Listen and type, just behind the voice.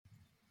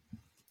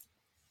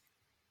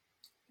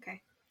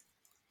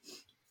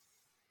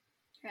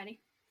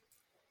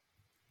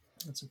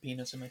and some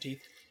peanuts in my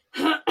teeth.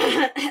 I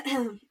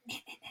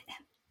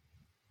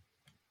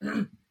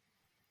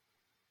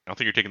don't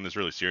think you're taking this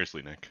really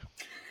seriously, Nick.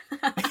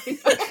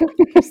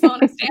 Just don't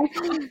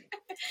understand.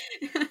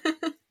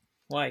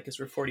 Why? Because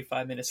we're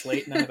 45 minutes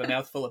late and I have a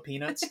mouthful of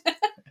peanuts?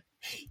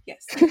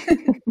 Yes.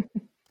 Come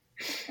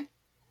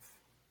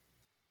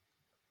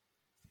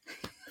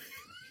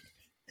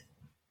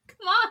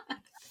on.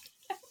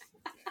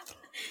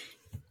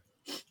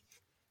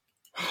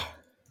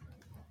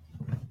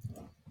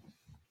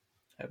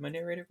 Have my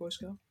narrator voice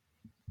go?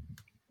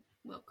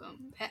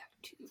 Welcome back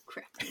to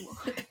Crap and More.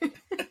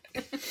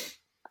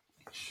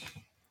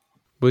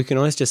 We can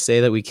always just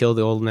say that we killed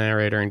the old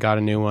narrator and got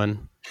a new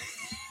one.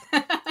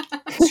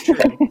 It's true.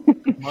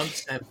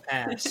 Months have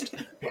passed.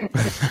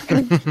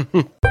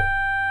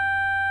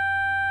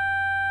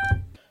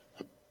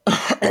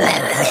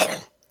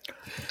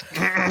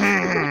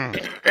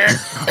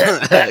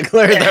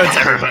 Clear throats,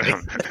 everybody.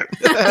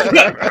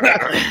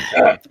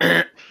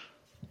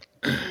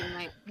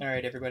 All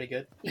right, everybody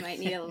good? You might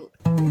need a...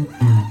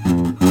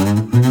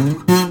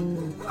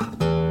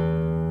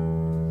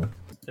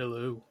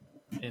 Hello,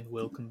 and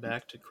welcome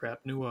back to Crap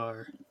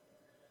Noir.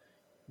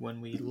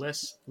 When we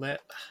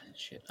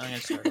shit, I'm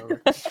gonna start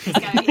over.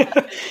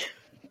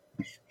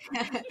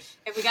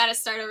 If we gotta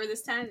start over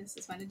this time, this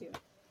is when to do it.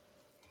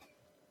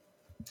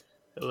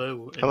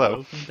 Hello, and Hello.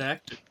 welcome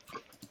back to...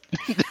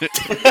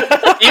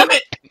 Damn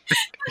it!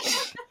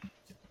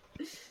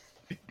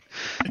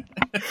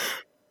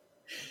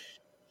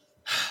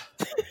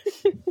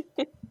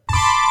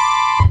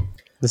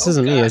 This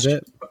isn't me, is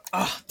it?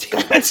 Oh,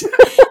 damn it! No,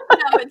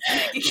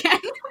 it's Nick again.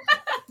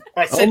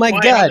 I said my why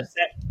God. on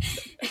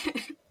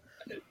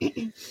the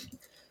set.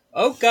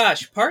 Oh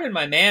gosh, pardon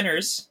my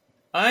manners.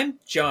 I'm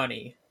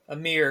Johnny, a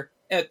mere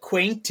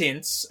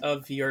acquaintance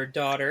of your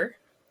daughter.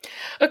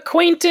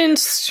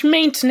 Acquaintance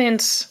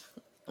maintenance.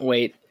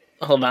 Wait,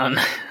 hold on.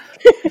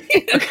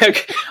 Okay.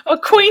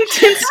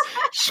 Acquaintance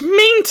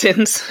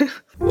maintenance.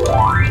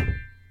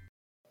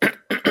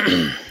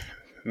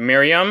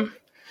 Miriam?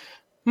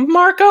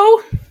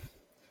 Marco?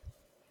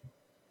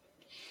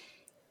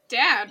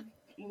 Dad,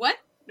 what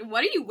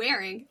are you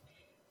wearing?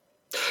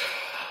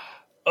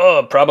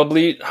 Oh,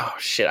 probably. Oh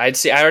shit! I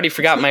already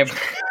forgot my.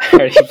 I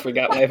already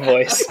forgot my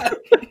voice.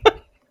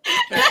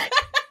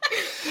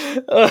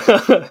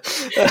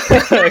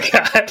 Oh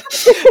God!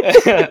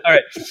 All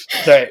right,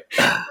 sorry.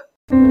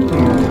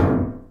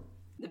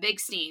 The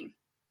big steam.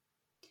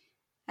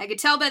 I could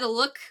tell by the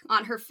look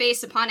on her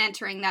face upon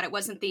entering that it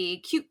wasn't the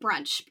cute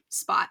brunch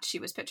spot she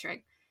was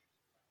picturing.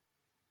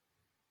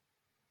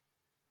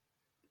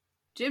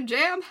 Jim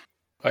Jam?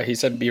 Oh, he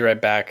said, "Be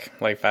right back,"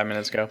 like 5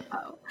 minutes ago.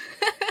 Oh.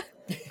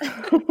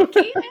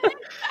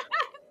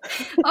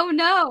 Oh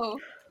no.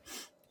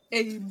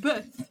 Hey,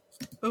 Beth.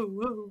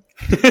 Oh.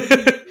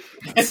 That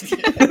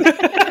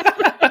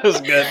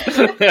was good.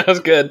 That was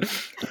good.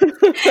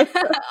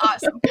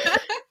 Awesome.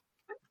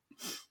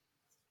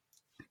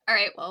 All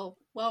right, well,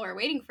 while we're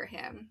waiting for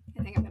him,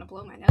 I think I'm going to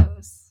blow my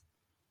nose.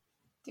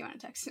 Do you want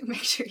to text him?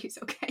 Make sure he's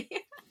okay.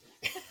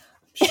 I'm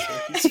sure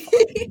he's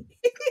fine.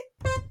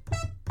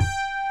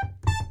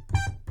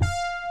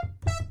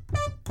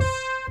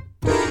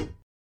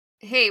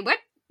 Hey, what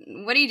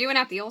are you doing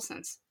at the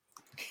Olsons?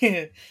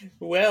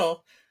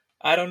 Well,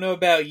 I don't know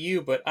about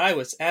you, but I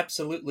was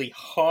absolutely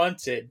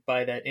haunted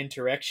by that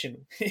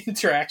interaction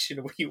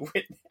we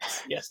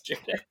witnessed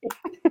yesterday.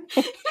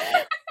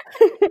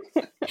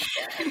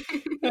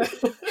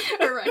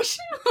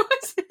 Erection? What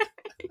was that?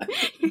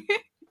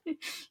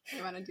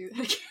 I want to do that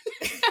again.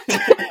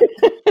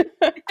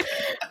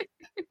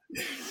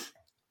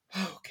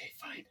 Okay,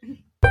 fine.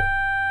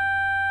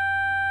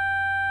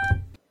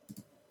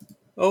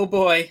 Oh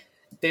boy,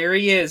 there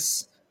he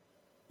is.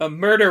 A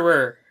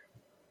murderer.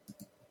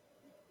 Do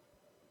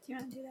you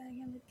want to do that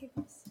again with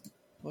giggles?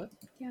 What?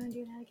 Do you want to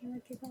do that again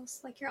with giggles?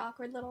 Like you're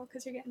awkward little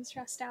because you're getting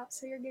stressed out,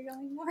 so you're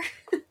giggling more.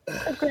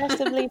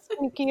 Aggressively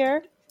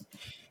spookier.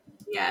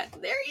 Yeah,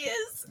 there he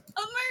is.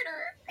 A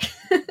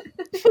murderer.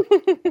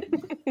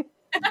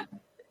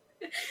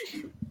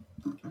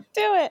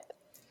 Do it.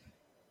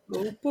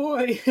 Oh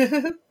boy,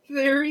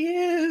 there he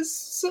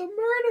is. A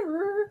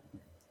murderer.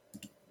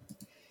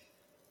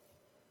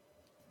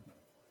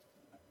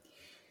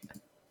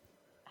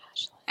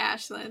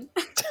 Ashlyn.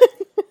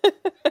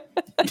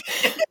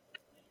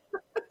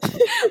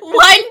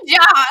 One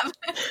job.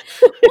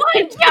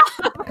 One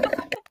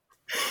job.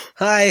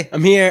 Hi,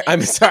 I'm here.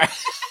 I'm sorry.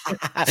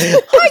 Hi,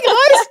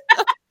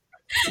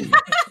 guys.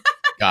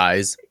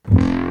 Guys.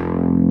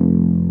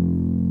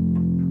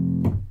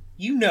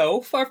 You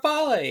know,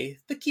 Farfalle,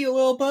 the cute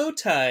little bow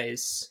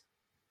ties.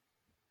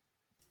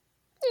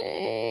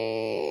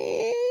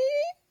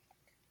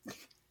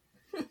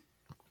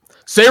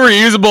 Say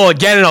reusable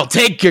again and I'll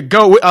take your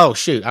go. Oh,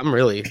 shoot. I'm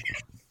really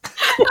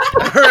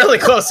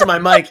close to my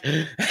mic.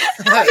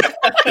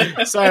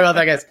 Sorry about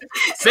that, guys.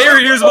 Say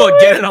reusable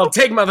again and I'll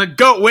take the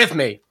goat with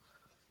me.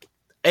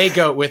 A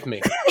goat with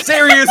me. Say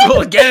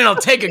reusable again and I'll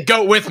take a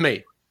goat with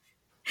me.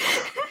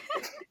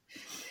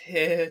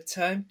 Yeah,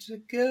 time to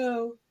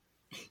go.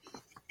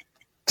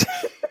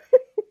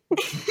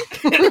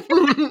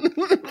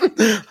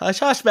 Hush,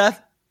 hush,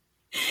 Beth.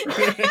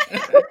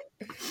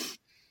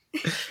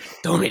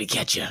 Don't want me to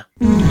catch you.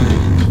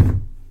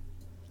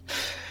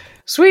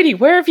 Sweetie,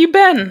 where have you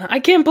been? I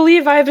can't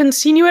believe I haven't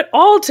seen you at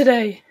all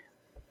today.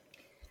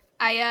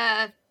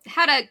 I,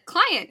 had a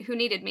client who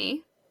needed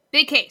me.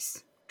 Big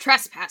case.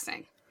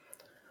 Trespassing.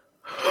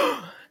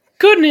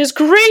 Goodness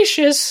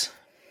gracious.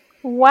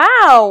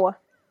 Wow.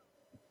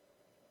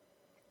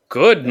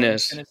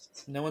 Goodness.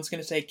 No one's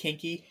gonna say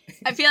kinky.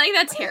 I feel like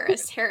that's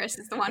Harris. Harris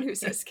is the one who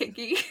says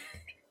kinky.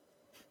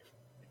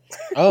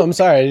 Oh, I'm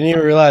sorry. I didn't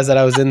even realize that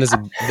I was in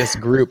this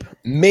group.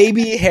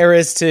 Maybe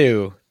Harris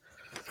too.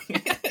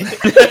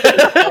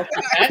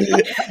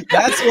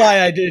 That's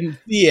why I didn't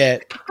see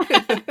it.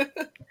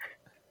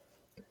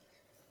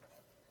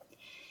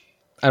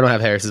 I don't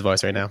have Harris's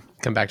voice right now.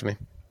 Come back to me.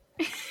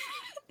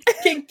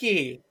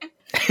 Kinky.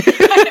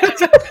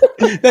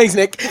 Thanks,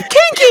 Nick.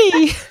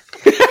 Kinky.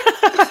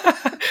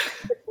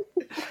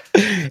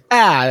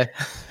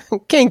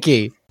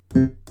 Kinky.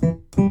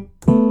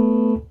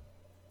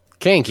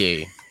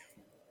 Kinky.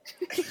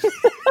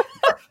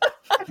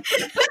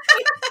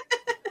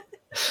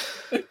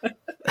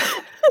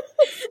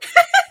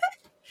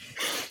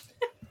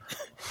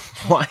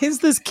 Why is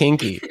this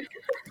kinky?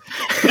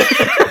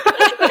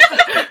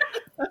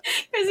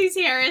 Because he's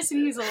Harris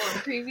and he's a little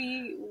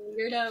creepy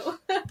weirdo.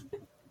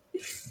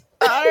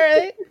 All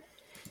right.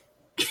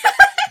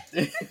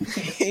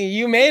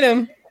 You made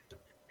him.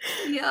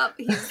 Yep.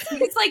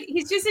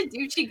 He's just a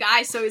douchey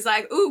guy, so he's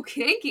like, ooh,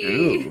 kinky.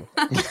 Ooh.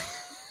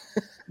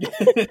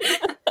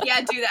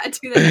 Yeah, do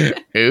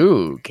that.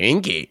 Ooh,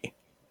 kinky.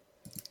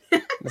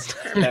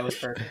 That was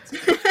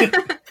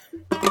perfect.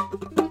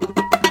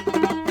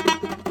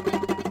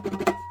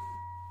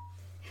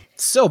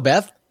 So,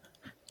 Beth,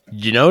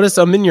 you notice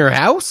I'm in your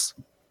house?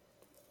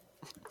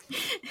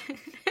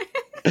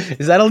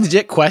 Is that a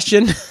legit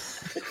question?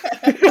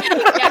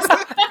 Yes.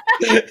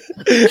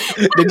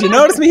 Did you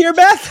notice me here,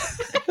 Beth?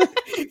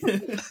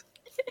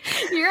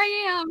 Here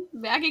I am,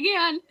 back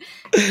again.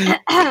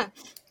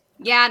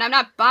 Yeah, and I'm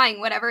not buying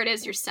whatever it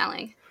is you're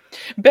selling.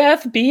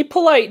 Beth, be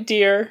polite,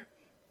 dear.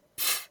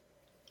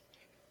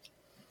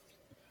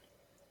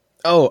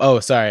 Oh,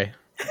 sorry.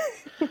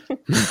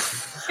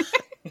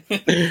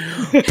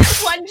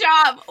 One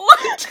job.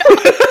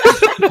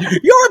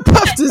 Your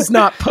puffed is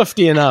not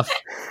puffy enough.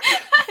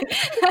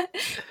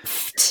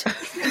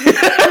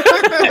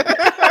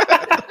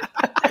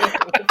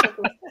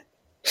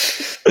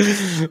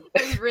 I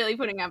was really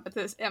putting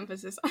emphasis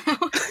on that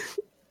one.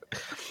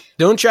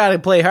 Don't try to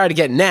play hard to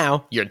get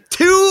now. You're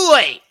too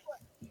late.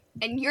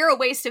 And you're a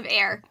waste of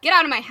air. Get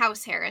out of my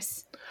house,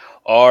 Harris.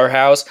 Our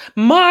house.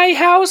 My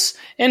house.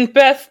 And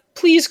Beth,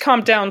 please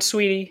calm down,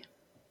 sweetie.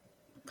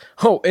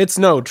 Oh, it's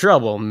no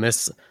trouble,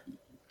 Miss.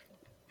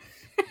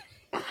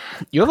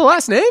 You have a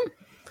last name?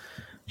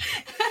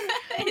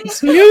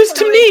 It's news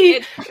to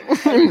me.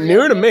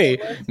 New to me,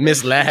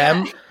 Miss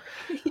Lamb.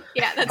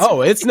 Yeah, that's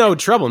Oh, it's no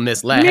trouble,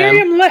 Miss Lamb.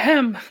 Miriam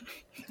Lehem.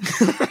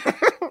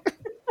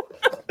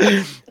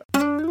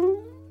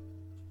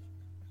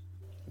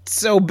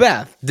 So,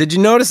 Beth, did you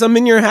notice I'm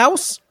in your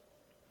house?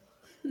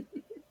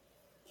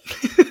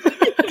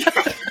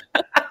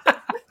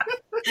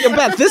 Yo,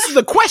 Beth, this is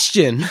the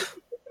question.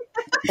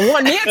 I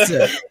want an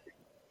answer.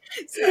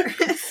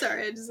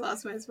 Sorry, I just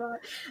lost my spot.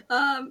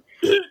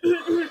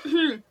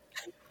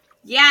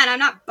 Yeah, and I'm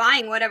not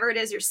buying whatever it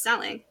is you're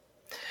selling.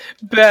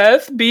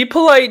 Beth, be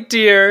polite,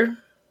 dear.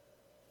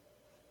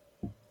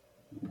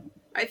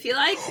 I feel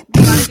like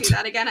you want to do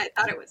that again. I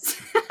thought it was.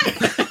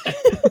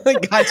 I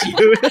got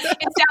you.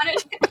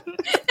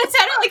 It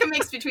sounded like a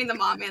mix between the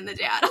mom and the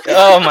dad.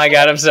 Oh my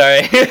god, I'm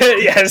sorry.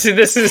 Yeah, see,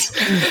 this is...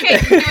 Okay,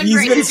 you're doing He's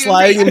great, been you're doing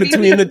sliding in great.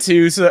 between the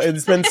two, so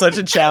it's been such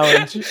a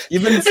challenge.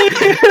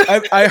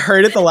 I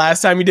heard it the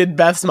last time you did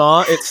Beth's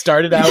Ma. It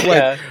started out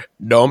Yeah. like,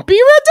 "Don't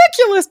be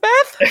ridiculous,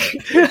 Beth."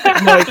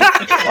 I'm like,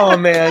 oh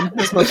man,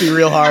 this must be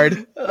real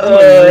hard.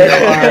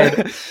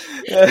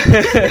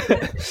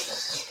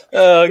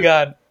 Oh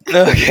god.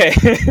 Okay.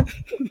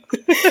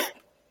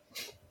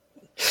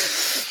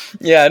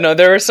 Yeah, no,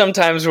 there were some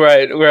times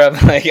where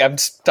I'm like, I'm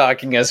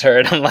talking as her,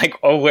 and I'm like,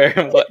 oh,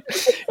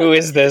 who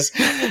is this?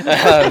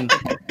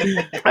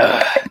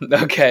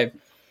 Okay.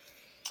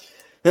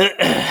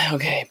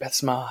 Okay,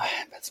 Beth's Ma.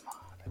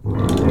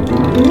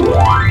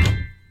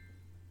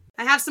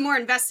 I have some more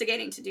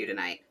investigating to do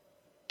tonight.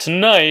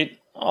 Tonight?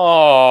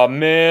 Aw,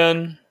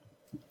 man.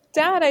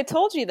 Dad, I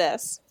told you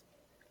this.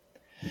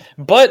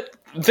 But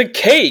the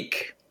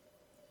cake!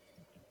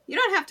 You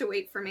don't have to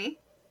wait for me.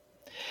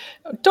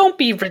 Don't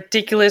be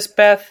ridiculous,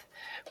 Beth.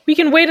 We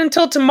can wait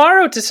until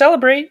tomorrow to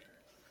celebrate.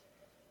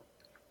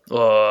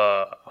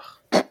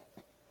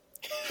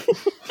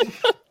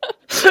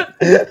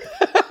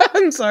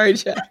 I'm sorry,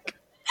 Jack.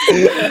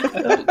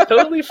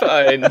 Totally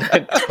fine.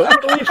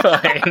 Totally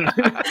fine.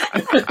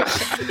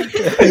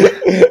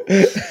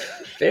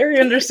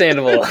 Very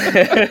understandable.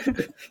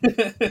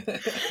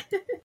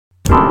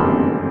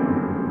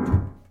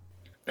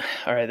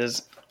 All right,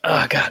 this.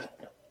 Oh God.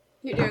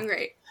 You're doing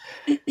great.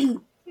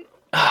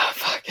 Ah,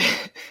 fuck.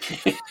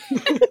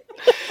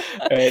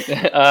 All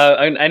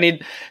right. I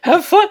need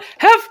have fun.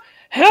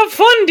 Have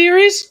fun,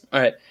 dearies. All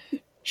right.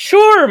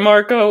 Sure,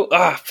 Marco.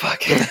 Ah,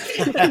 fuck.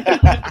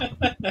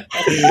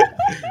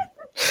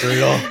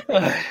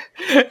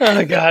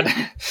 Oh God.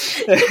 I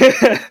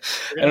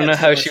don't know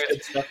how she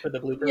would. Stuff for the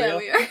blooper Yeah, reel.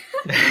 we are.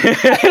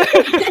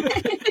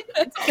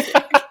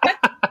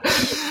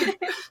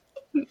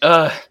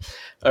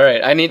 All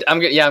right. I'm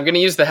gonna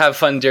use the have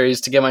fun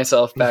dearies to get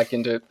myself back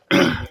into it.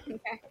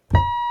 Okay.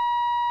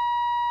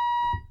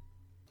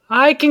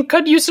 I can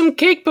cut you some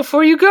cake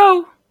before you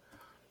go.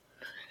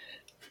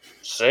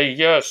 Say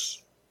yes.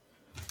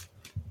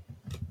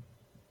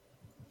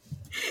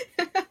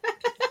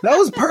 That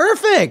was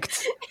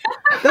perfect.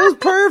 That was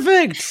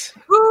perfect.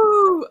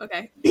 Woo!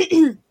 Okay.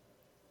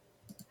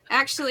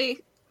 Actually,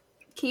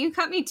 can you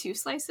cut me 2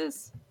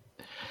 slices?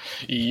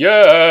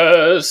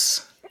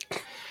 Yes.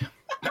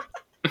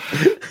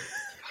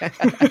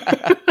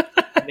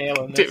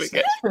 Nailing Damn this.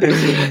 it,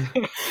 guys.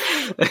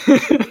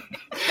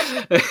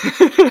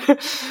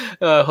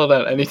 Hold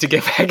on, I need to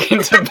get back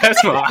into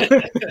Besma.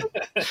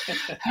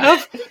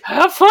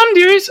 have fun,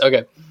 dearies.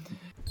 Okay.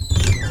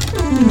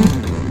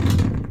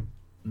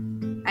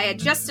 I had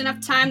just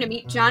enough time to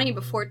meet Johnny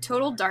before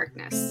total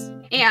darkness.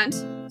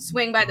 And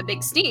swing by the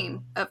big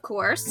steam, of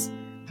course.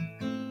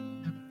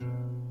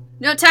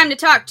 No time to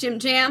talk, Jim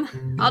Jam.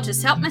 I'll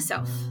just help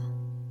myself.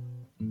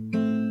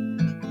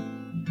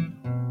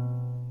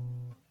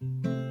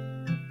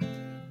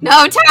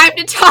 No time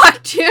to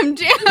talk, Jim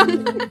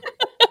Jam.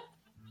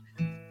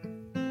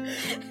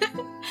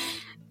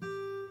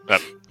 I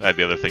had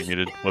the other thing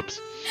muted. Whoops.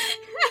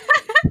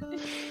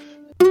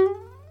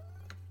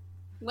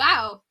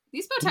 Wow,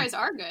 these bow ties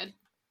are good.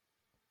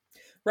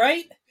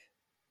 Right?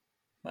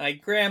 My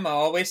grandma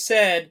always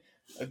said,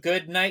 a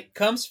good night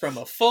comes from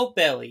a full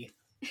belly.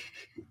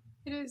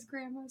 It is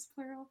grandma's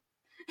plural.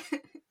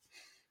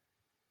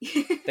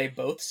 They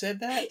both said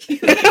that?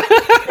 This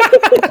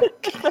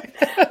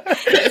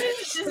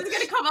is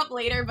gonna come up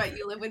later, but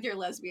you live with your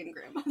lesbian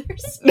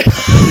grandmothers.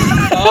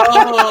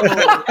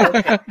 Oh,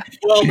 okay.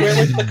 Well, where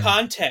was the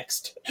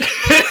context?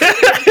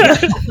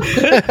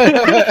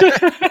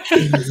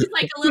 This is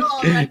like a little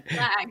red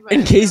flag. But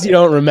In case you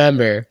don't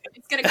remember.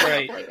 it's gonna come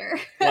Right. up later.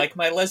 Like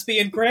my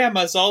lesbian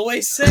grandmas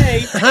always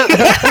say, from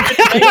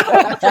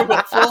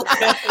a full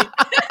belly.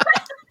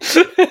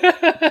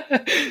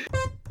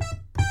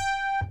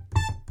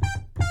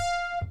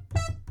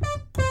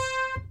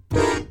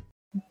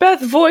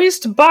 Beth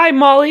voiced by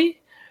Molly.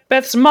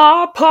 Beth's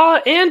Ma,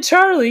 Pa, and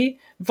Charlie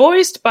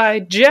voiced by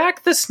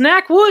Jack the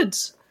Snack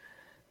Woods.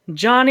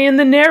 Johnny and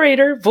the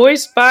narrator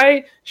voiced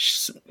by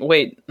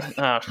Schlick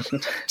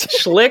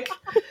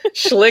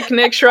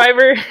Nick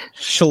Schreiber.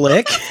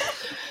 Schlick.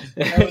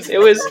 It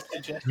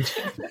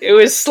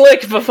was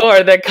Slick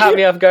before that caught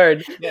me off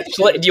guard. Yeah, Do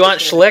you want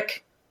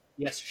Schlick?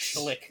 Yes,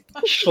 Schlick.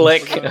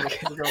 Schlick.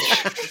 We're going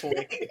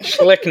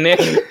Schlick.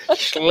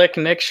 Schlick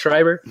Nick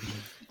Schreiber.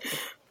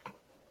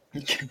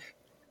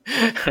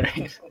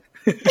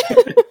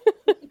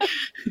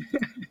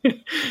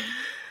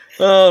 Alright.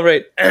 All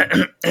right.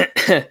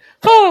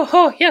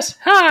 Oh, yes.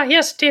 Ah,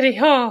 yes, Diddy.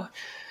 Oh.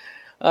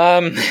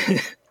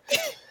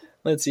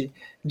 Let's see.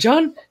 Johnny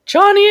and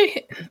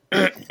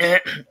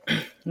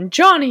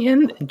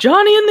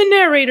the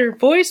narrator,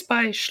 voiced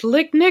by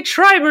Schlick Nick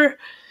Schreiber.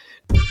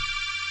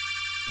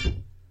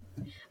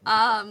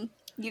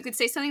 You could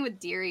say something with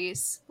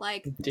dearies,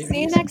 like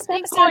See you next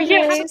episode. Oh,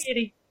 yes, guys.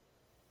 Diddy.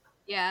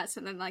 yeah,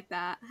 something like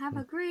that. Have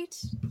a great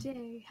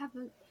day.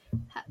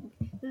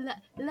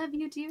 Love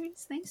you,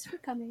 dearies. Thanks for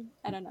coming.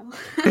 I don't know.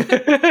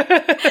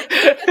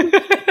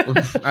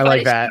 I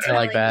like that. I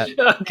like that.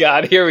 Oh,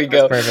 God, here we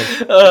go.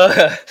 That's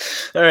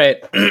perfect. All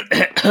right.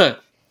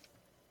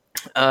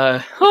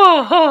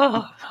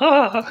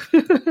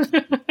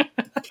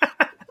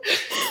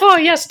 Oh,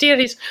 yes,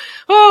 dearies.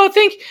 Oh,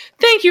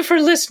 thank you for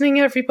listening,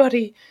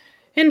 everybody,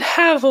 and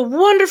have a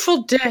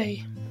wonderful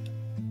day.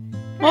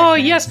 Oh,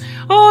 yes.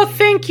 Oh,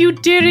 thank you,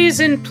 dearies,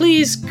 and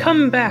please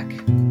come back.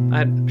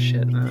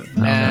 Shit. No.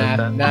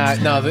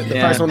 The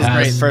Yeah, first one's pass.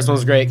 great. First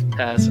one's great.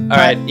 Pass. All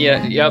right.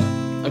 Yeah. Yep.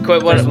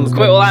 Quit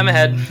while I'm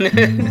ahead.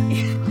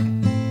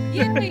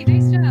 Yay!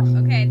 Nice job.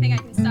 Okay.